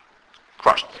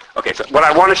crushed. Okay. So what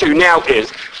I want to show you now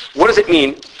is what does it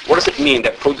mean? What does it mean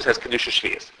that produce has Kedusha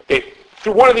Shvius? Okay.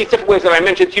 Through one of these different ways that I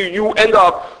mentioned to you, you end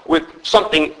up with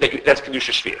something that's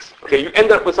Kedusha Shvius. Okay. You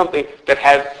end up with something that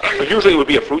has usually it would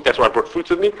be a fruit. That's why I brought fruits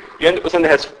with me. You end up with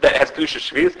something that has Kedusha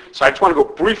Shvius. So I just want to go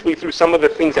briefly through some of the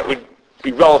things that would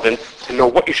be relevant to know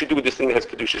what you should do with this thing that has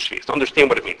Kedusha Shvius, to understand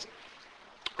what it means.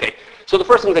 Okay, so the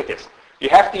first thing is like this. You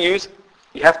have to use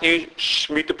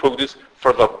Shemitah produce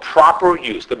for the proper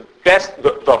use, the best,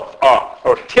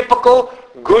 or typical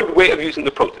good way of using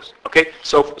the produce. Okay,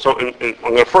 so I'm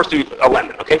going to first do a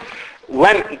lemon. Okay,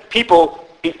 people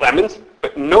eat lemons,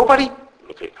 but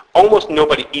almost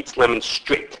nobody eats lemons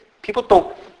straight. People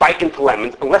don't bite into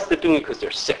lemons unless they're doing it because they're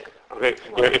sick. Okay,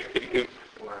 if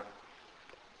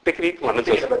they can eat lemons.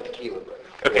 Okay,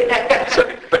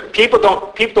 but people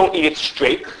don't eat it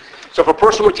straight. So if a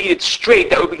person were to eat it straight,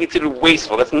 that would be considered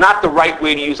wasteful. That's not the right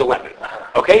way to use a lemon.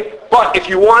 Okay? But if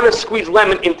you want to squeeze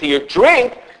lemon into your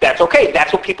drink, that's okay.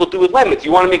 That's what people do with lemons.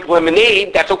 You want to make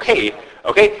lemonade, that's okay.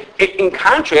 Okay? In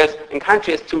contrast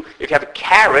to if you have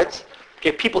carrots,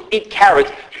 okay, people eat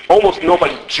carrots. Almost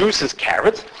nobody juices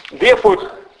carrots.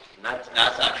 Therefore, That's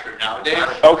not true nowadays.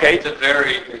 okay. It's a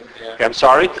very... Okay, I'm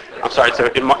sorry. So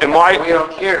in my We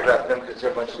don't care about them because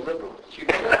they're a bunch of liberals. Just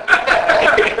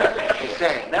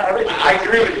saying. I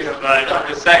agree with you, but I'm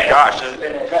just saying. Gosh.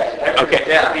 Okay.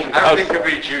 Yeah, I don't think there'd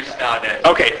be juice nowadays.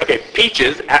 Okay.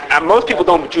 Peaches. Most people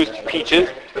don't juice peaches.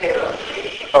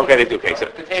 Okay, they do. Okay, so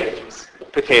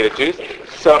potato juice.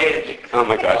 So, oh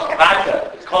my gosh.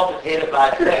 Vodka. It's called potato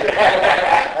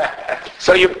vodka.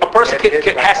 So a person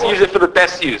has to use it for the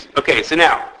best use. Okay, so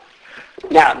now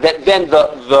then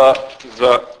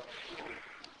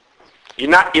you're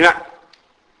not allowed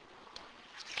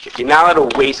to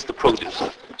waste the produce.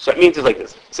 So it means it's like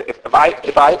this. So if I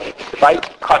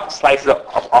cut slices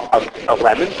of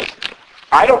lemon,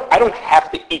 I don't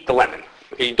have to eat the lemon.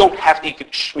 Okay, you don't have to eat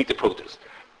the produce.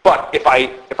 But if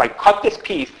I cut this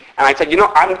piece and I said,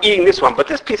 I'm eating this one, but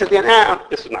this piece at the end,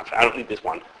 this is not. I don't need this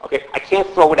one. Okay, I can't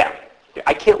throw it out.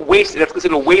 I can't waste it. That's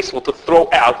considered wasteful to throw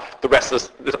out the rest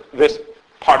of this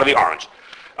part of the orange.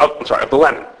 Of the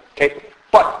lemon. Okay?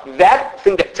 But that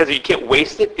thing that says that you can't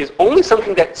waste it is only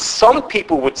something that some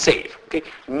people would save. Okay?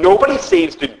 Nobody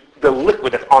saves the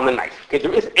liquid that's on the knife. Okay?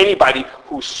 There isn't anybody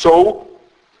who's so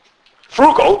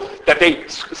frugal that they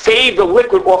save the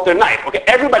liquid off their knife. Okay?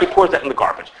 Everybody pours that in the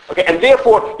garbage. Okay? And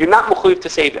therefore, you're not mechuyev to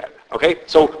save that. Okay?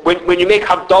 So when you make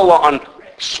Havdalah on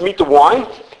Shemitah wine,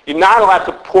 you're not allowed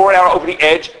to pour it out over the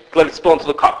edge, let it spill into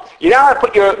the cup. You're not allowed to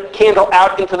put your candle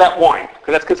out into that wine,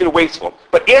 because that's considered wasteful.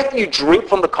 But after you drink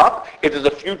from the cup, if there's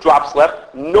a few drops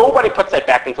left, nobody puts that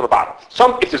back into the bottle.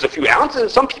 If there's a few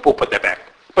ounces, some people put that back.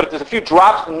 But if there's a few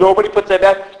drops, nobody puts that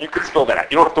back, you could spill that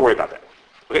out. You don't have to worry about that.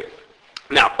 Okay?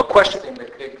 Now, a question. In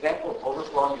the example of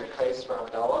overflowing your place for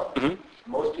Havdalah,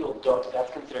 most people don't.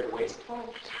 That's considered wasteful?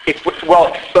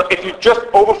 But if you just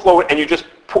overflow it and you just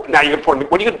now you're going to pour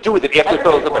it, what are you going to do with it after it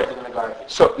fills the place?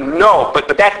 So, no, but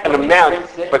that's an amount,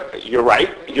 but you're right.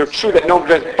 You're true that no,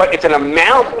 but it's an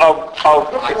amount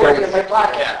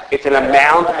it's an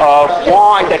amount of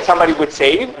wine that somebody would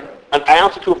save. An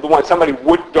ounce or two of the wine,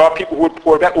 there are people who would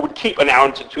pour that or would keep an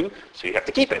ounce or two, so you have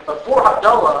to keep it. But for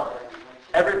Havdalah,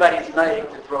 everybody's night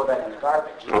to throw that in the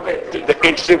garbage. Okay, the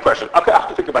interesting question. Okay, I'll have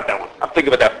to think about that one. I'll think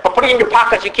about that. But putting it in your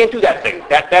pockets, you can't do that thing.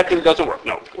 That thing doesn't work.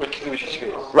 No.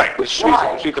 Right, with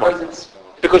shvius.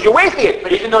 Because you're wasting it.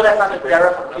 But even though that's not the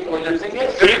derech of people using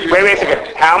it? Wait a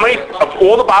second. How many, of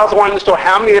all the bottles of wine in the store,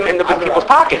 how many of them end up in people's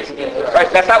pockets? Right,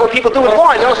 that's not what people do with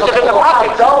wine. They don't stick it in their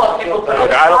pockets.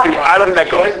 Okay, I don't think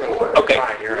that goes. Okay,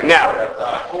 now.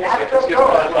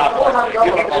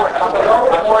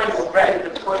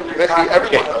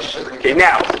 Okay,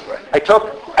 now, I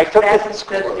took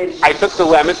the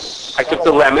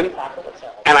lemon,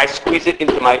 and I squeeze it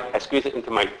into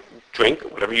my drink,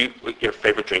 whatever your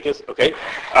favorite drink is, okay?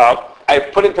 I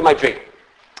put it into my drink.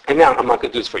 And now, I'm not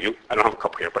going to do this for you. I don't have a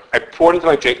cup here, but I pour it into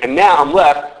my drink, and now I'm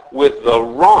left with the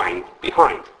rind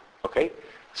behind, okay?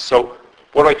 So,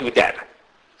 what do I do with that?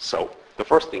 So, the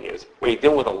first thing is, when you're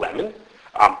dealing with a lemon,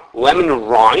 lemon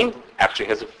rind actually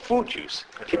has a food use.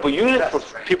 People use it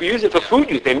for food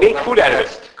use. They make food out of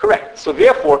it. Correct. So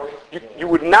therefore, you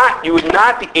would not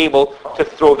be able to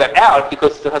throw that out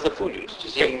because it still has a food use.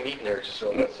 Just eating meat in there,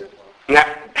 so that's it.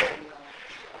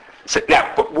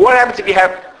 Now, but what happens if you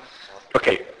have?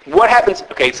 Okay, what happens?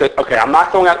 Okay, I'm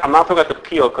not throwing out the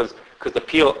peel because the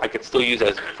peel I could still use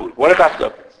as food. What about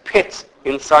the pits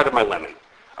inside of my lemon?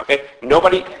 Okay,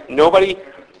 nobody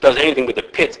does anything with the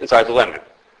pits inside the lemon.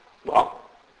 Well,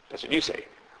 that's what you say.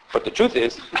 But the truth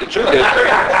is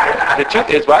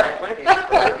what?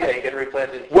 Yeah, you can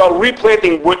replant it. Well,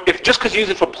 replanting just because you use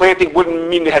it for planting wouldn't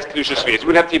mean it has kedusha shvius. It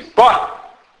wouldn't have to be,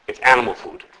 but it's animal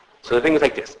food. So the thing is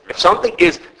like this: if something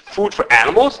is food for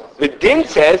animals, the din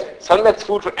says something that's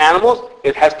food for animals,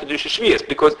 it has kedusha shvius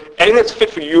because anything that's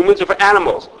fit for humans or for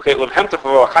animals. Okay, I forgot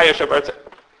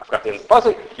the end of the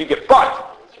puzzle. You get but.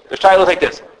 The shiloh is like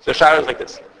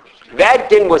this. That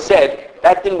din was said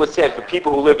for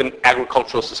people who live in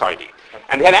agricultural society.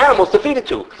 And they had animals to feed it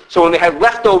to. So when they had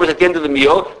leftovers at the end of the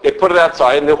meal, they put it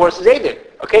outside and the horses ate it.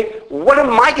 Okay? What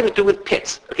am I going to do with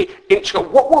pits? Okay?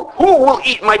 Who will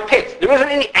eat my pits? There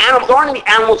aren't any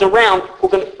animals around who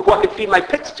I can feed my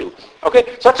pits to.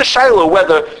 Okay? So that's a shiloh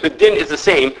whether the din is the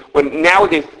same when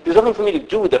nowadays there's nothing for me to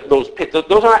do with those pits. Those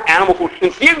are not animal food.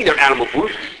 In theory, they're animal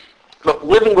food. But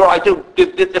living where I do,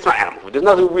 it's not animal food. There's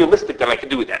nothing realistic that I can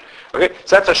do with that. Okay,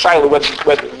 so that's a shiloh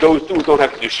whether those two don't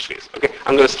have kedusha shvius. Okay,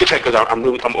 I'm going to skip that because I'm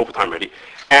overtime already.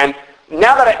 And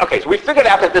now that so we figured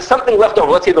out that there's something left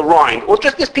over. Let's say the rind, or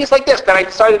just this piece like this that I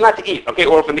decided not to eat. Okay,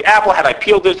 or from the apple, had I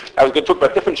peeled it, I was going to talk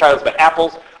about different shilohs about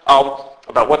apples,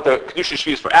 about what the kedusha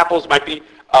shvius for apples might be,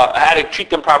 how to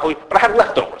treat them properly. But I had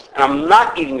leftovers, and I'm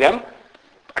not eating them.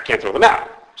 I can't throw them out.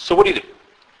 So what do you do?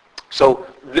 So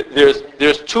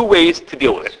there's two ways to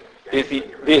deal with it.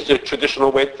 There's the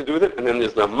traditional way to do with it, and then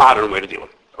there's the modern way to deal with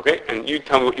it. Okay? And you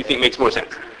tell me what you think makes more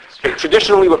sense. Okay,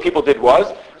 traditionally, what people did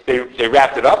was they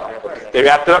wrapped it up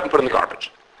and put it in the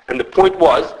garbage. And the point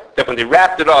was that when they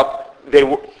wrapped it up,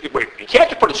 you can't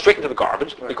just put it straight into the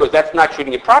garbage because that's not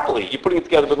treating it properly. You're putting it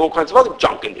together with all kinds of other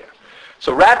junk in there.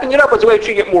 So wrapping it up was a way of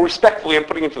treating it more respectfully and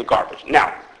putting it into the garbage.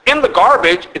 Now, in the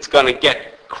garbage, it's going to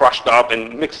get crushed up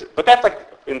and mixed. But that's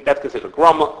considered a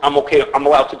grumble. I'm okay. I'm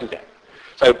allowed to do that.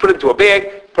 So I would put it into a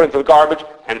bag, put it into the garbage,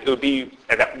 and it would be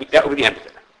that would be the end of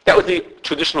it. That was the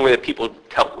traditional way that people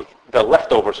dealt with the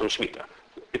leftovers from Shemitah.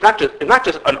 It's not just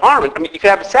an almond. I mean, you could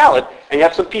have a salad and you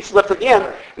have some pieces left at the end,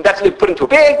 and that's what they put into a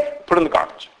bag, put in the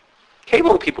garbage. Came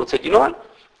over people and said, you know what?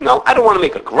 No, I don't want to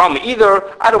make a grum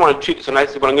either. I don't want to treat it so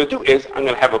nicely. What I'm going to do is I'm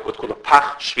going to have what's called a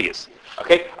pach shvius.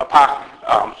 Okay, a pach.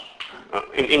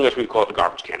 In English, we call it a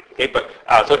garbage can. Okay, but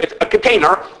so it's a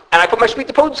container, and I put my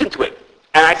Shemitah produce into it,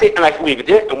 and I leave it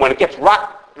there, and when it gets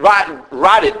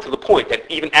rotted to the point that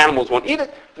even animals won't eat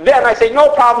it, then I say no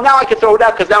problem. Now I can throw it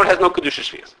out because now it has no kedusha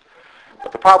shvius.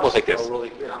 But the problem is like this.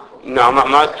 No,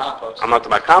 I'm not to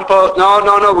my compost.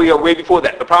 No. We are way before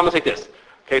that. The problem is like this.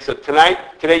 Okay, so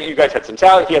today you guys had some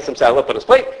salad. He has some salad left on his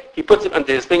plate. He puts it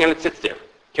under his thing and it sits there.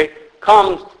 Okay,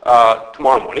 comes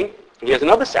tomorrow morning and he has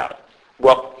another salad.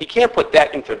 Well, he can't put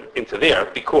that into there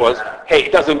because, hey,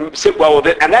 it doesn't sit well with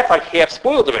it, and that's like half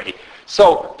spoiled already.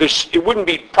 So it wouldn't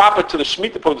be proper to the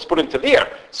Shemitah produce put into there.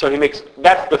 So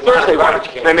that's the Thursday one, and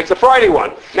he makes a Friday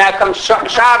one. Now comes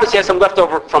Shabbos, he has some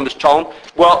leftover from his cholent.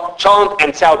 Well, cholent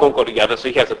and salad don't go together, so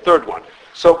he has a third one.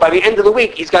 So by the end of the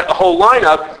week, he's got a whole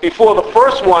lineup. Before the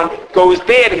first one goes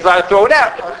bad, he's allowed to throw it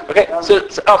out. Okay, so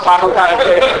Pachal time.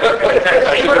 If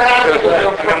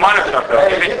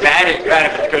it's bad, it's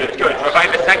bad. If it's good, it's good. So if I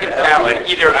have a second salad,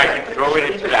 either I can throw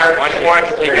it into that one, or I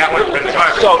can take that one from the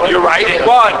garbage. So you're right.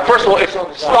 But first of all, it's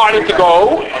starting to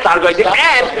go.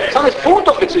 And sometimes food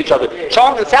don't mix with each other.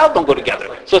 Cholent and salad don't go together.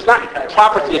 So it's not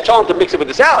proper to the cholent to mix it with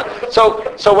the salad.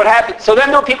 So what happens? So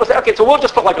then people say, okay, so we'll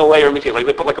just put like a layer in between. Like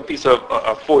they put like a piece of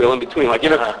foil in between, like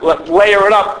layer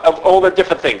it up of all the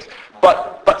different things.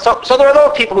 But so there are a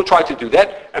lot of people who try to do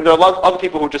that, and there are a lot of other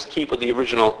people who just keep with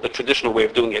the traditional way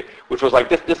of doing it, which was like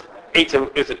this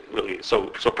isn't really so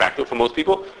practical for most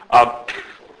people. But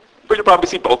you'll probably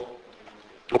see both.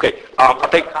 Okay, I'll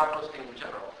take Composting in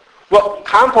general. Well,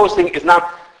 composting is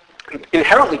not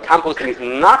inherently composting is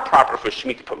not proper for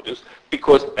Shemitah produce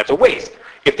because that's a waste.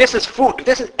 If this is food, if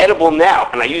this is edible now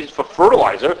and I use it for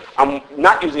fertilizer, I'm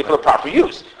not using it for the proper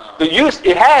use. The use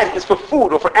it has is for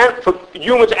food or for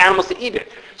humans or animals to eat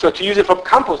it. So to use it for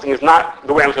composting is not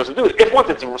the way I'm supposed to do it. If I want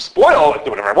it to spoil, I can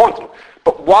do whatever I want to.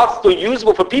 But while it's still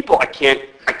usable for people, I can't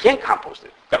compost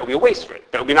it. That would be a waste for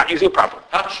it. That would be not using it properly.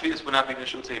 How Shvius would not make an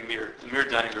issue with, say, a mirror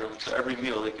dining room, so every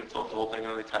meal they can fill up the whole thing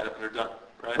and they tie it up and they're done,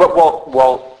 right? But,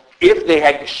 well, if they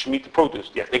had Shemitah produce,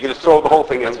 yes, they could just throw the whole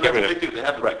thing and That's get what rid of they it. do. They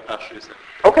have the right Shvius.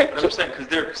 Okay. But I'm saying,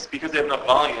 because they have enough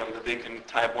volume that they can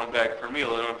tie up one bag per meal,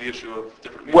 they don't have the issue of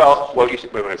different meals. Well, you see,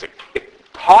 wait a second.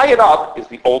 Tie it up is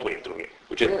the old way of doing it,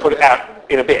 which is put it out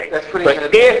in a bag. That's putting But it in a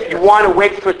bag. if you want to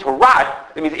wait for it to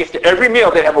rot, that means if every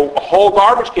meal they have a whole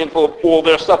garbage can full of all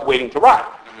their stuff waiting to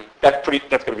rot. That's going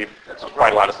to be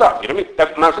quite a lot of stuff. You know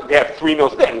what I mean? They have 3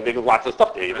 meals a day, and there's lots of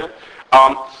stuff there. You know.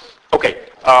 Okay.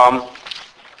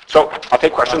 So I'll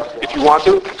take questions if you want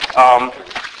to.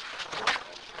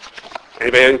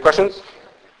 Anybody have any questions?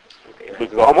 Okay, we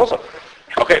can go home also.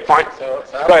 Okay, fine. So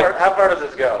Go ahead. how far does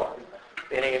this go?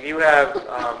 Meaning, if you have,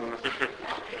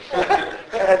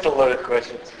 that's a loaded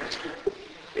question.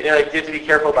 You know, like, you have to be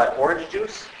careful about orange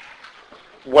juice.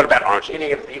 What about orange juice?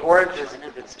 Meaning, if the orange is,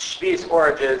 it's Shvius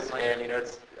oranges, and you know,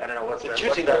 it's, I don't know, what's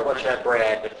that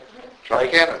brand?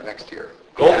 Tropicana next year.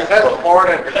 Golden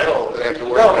Florida and Brazil. They have to No,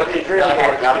 work. but it's really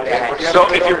So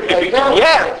if you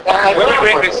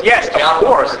yes, of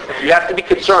course, you have to be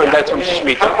concerned that's from How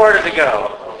Shemitah. far does it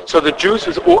go? So the juice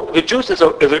is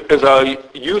a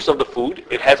use of the food.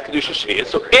 It has kedusha shvius.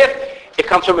 So if it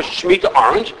comes from a Shemitah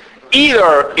orange,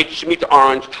 either it's Shemitah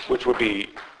orange, which would be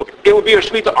it would be a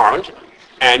Shemitah orange,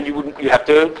 and you have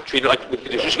to treat it like with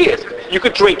kedusha shvius. You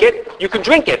could drink it. You can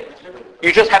drink it.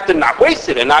 You just have to not waste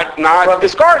it and not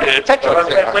discard it, etc.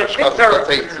 Let's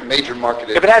say it's a major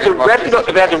market. If it has a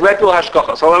reputable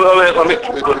hashgacha, so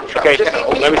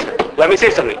let me say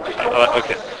something.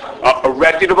 Okay, a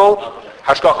reputable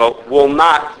hashgacha will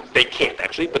not. They can't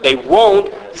actually, but they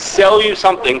won't sell you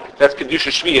something that's kedusha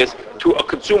shvius to a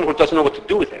consumer who doesn't know what to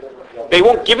do with it. They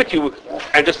won't give it to you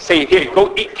and just say, "Here,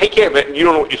 go eat, take care of it," and you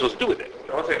don't know what you're supposed to do with it.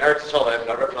 One thing Eretz Yisrael and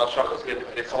Reputable Chocolates get,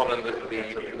 it's sold in the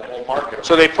whole market.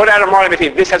 So they put out a market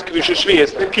saying this has kedusha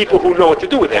shvius. People who know what to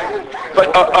do with it, but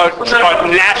a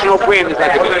national brand is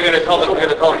not. What are they going to tell them? They're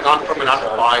going to tell them not from and not to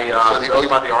buy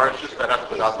the orange juice that has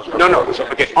the No. So,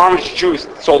 okay, orange juice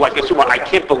sold like a super. I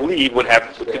can't believe would have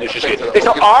kedusha shvius. They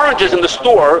sell oranges in the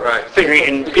store, figuring,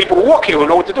 and people who walk here who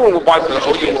know what to do and will buy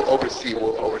kedusha shvius.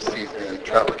 Will oversee the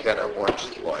Tropicana orange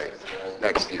supply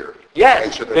next year. Yes,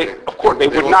 Make sure that of course, they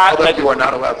would not let You are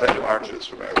not allowed to have oranges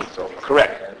from Arizona.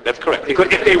 Correct. That's correct. Because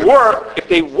if they were,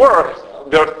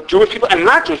 the Jewish people and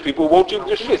not Jewish people won't do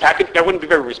kedusha shvius. That wouldn't be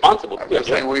very responsible. I'm just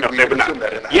saying we they would not. assume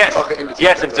that in Yes, okay,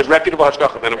 yes, if it's a reputable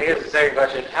hashgacha, then I guess the second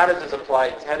question, how does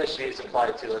Shvius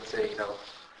apply to, let's say,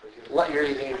 you're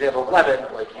using the example of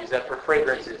lemon, like use that for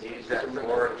fragrances, use that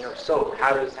for, soap.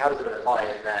 How does it apply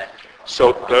in that?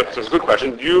 So that's a good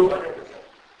question.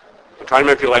 I'm trying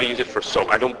to remember if you're allowed to use it for soap.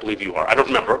 I don't believe you are. I don't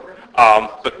remember.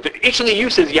 But each of the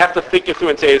uses you have to think it through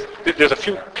and say there's a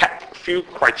few few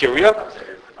criteria.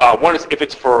 One is if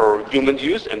it's for human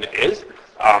use, and it is.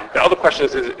 The other question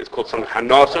is called something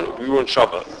hanasan ruin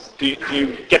shava. Do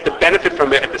you get the benefit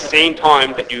from it at the same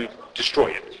time that you destroy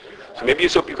it? So maybe you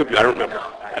could be. I don't remember.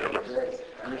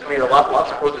 I mean,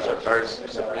 lots of quotas are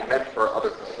simply meant for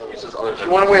other uses other than...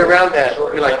 One way around that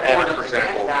would be like, for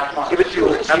example, give it to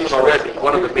ethanol already,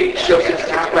 one of the main shows is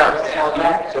 6 pounds.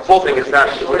 The whole thing is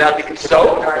that without the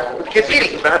so, the kid's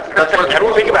eating. That's what I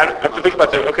don't think about it. I have to think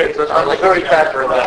about that. Okay. So it's very bad for